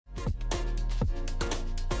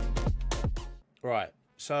Right.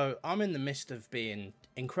 So I'm in the midst of being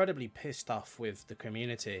incredibly pissed off with the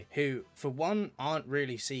community who, for one, aren't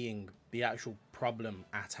really seeing the actual problem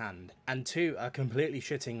at hand, and two, are completely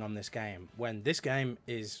shitting on this game when this game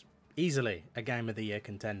is easily a Game of the Year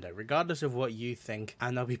contender, regardless of what you think.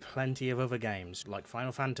 And there'll be plenty of other games like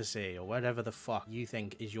Final Fantasy or whatever the fuck you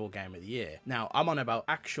think is your Game of the Year. Now, I'm on about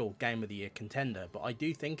actual Game of the Year contender, but I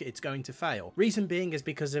do think it's going to fail. Reason being is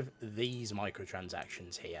because of these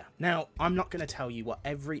microtransactions here. Now, I'm not going to tell you what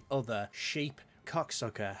every other sheep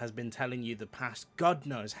cocksucker has been telling you the past God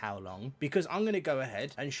knows how long, because I'm going to go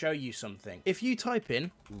ahead and show you something. If you type in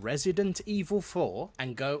Resident Evil 4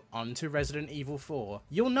 and go on to Resident Evil 4,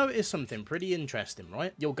 you'll notice something pretty interesting,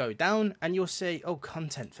 right? You'll go down and you'll see, oh,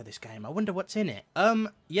 content for this game. I wonder what's in it.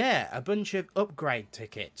 Yeah, a bunch of upgrade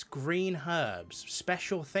tickets, green herbs,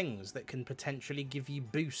 special things that can potentially give you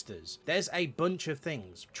boosters. There's a bunch of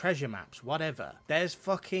things, treasure maps, whatever. There's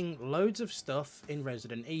fucking loads of stuff in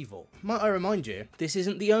Resident Evil. Might I remind you, this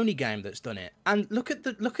isn't the only game that's done it. And look at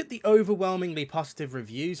the overwhelmingly positive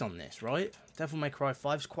reviews on this, right? Devil May Cry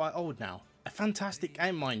 5's quite old now. A fantastic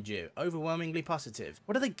game, mind you, overwhelmingly positive.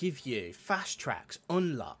 What do they give you? Fast tracks,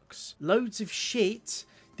 unlocks, loads of shit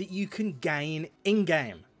that you can gain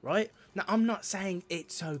in-game, right? Now, I'm not saying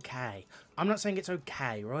it's okay. I'm not saying it's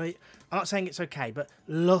okay, right? I'm not saying it's okay, but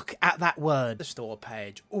look at that word. The store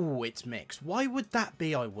page. Oh, it's mixed. Why would that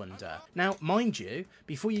be, I wonder? Now, mind you,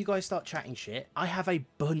 before you guys start chatting shit, I have a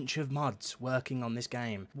bunch of mods working on this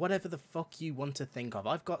game. Whatever the fuck you want to think of,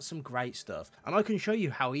 I've got some great stuff. And I can show you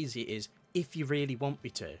how easy it is if you really want me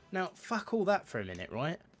to. Now, fuck all that for a minute,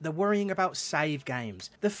 right? They're worrying about save games.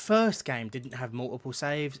 The first game didn't have multiple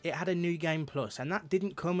saves. It had a new game plus, and that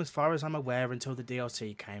didn't come, as far as I'm aware, until the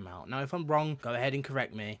DLC came out. Now, if I'm wrong, go ahead and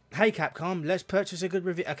correct me. Hey, Capcom, let's purchase a good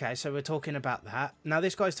review. Okay, so we're talking about that. Now,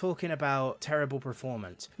 this guy's talking about terrible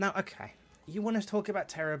performance. Now, okay. You want to talk about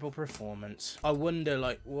terrible performance. I wonder,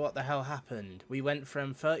 like, what the hell happened? We went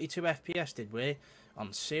from 32 FPS, did we?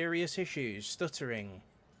 On serious issues, stuttering.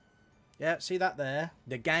 Yeah, see that there?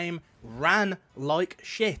 The game ran like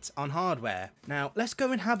shit on hardware. Now, let's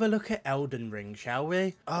go and have a look at Elden Ring, shall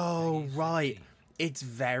we? Oh, right. It's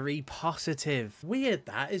very positive. Weird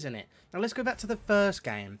that, isn't it? Now, let's go back to the first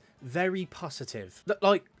game. Very positive.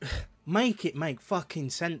 Like, make it make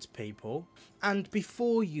fucking sense, people. And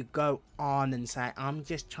before you go on and say, I'm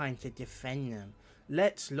just trying to defend them,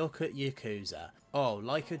 let's look at Yakuza. Oh,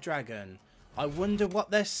 Like a Dragon. I wonder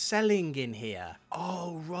what they're selling in here.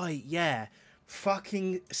 Oh, right, yeah.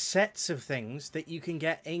 Fucking sets of things that you can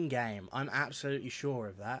get in-game. I'm absolutely sure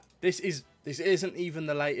of that. This isn't even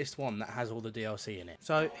the latest one that has all the DLC in it.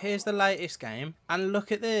 So, here's the latest game. And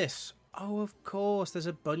look at this. Oh, of course, there's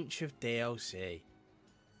a bunch of DLC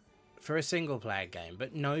for a single-player game,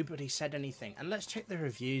 but nobody said anything. And let's check the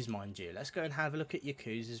reviews, mind you. Let's go and have a look at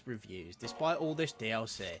Yakuza's reviews, despite all this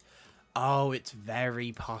DLC. Oh, it's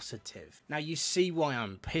very positive. Now, you see why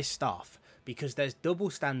I'm pissed off. Because there's double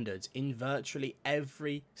standards in virtually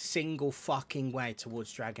every single fucking way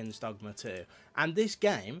towards Dragon's Dogma 2. And this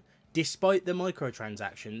game, despite the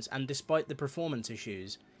microtransactions and despite the performance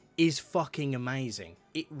issues, is fucking amazing.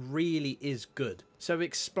 It really is good. So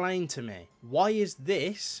explain to me, why is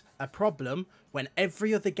this a problem when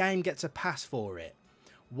every other game gets a pass for it?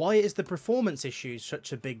 Why is the performance issues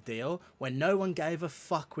such a big deal when no one gave a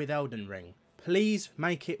fuck with Elden Ring? Please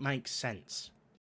make it make sense.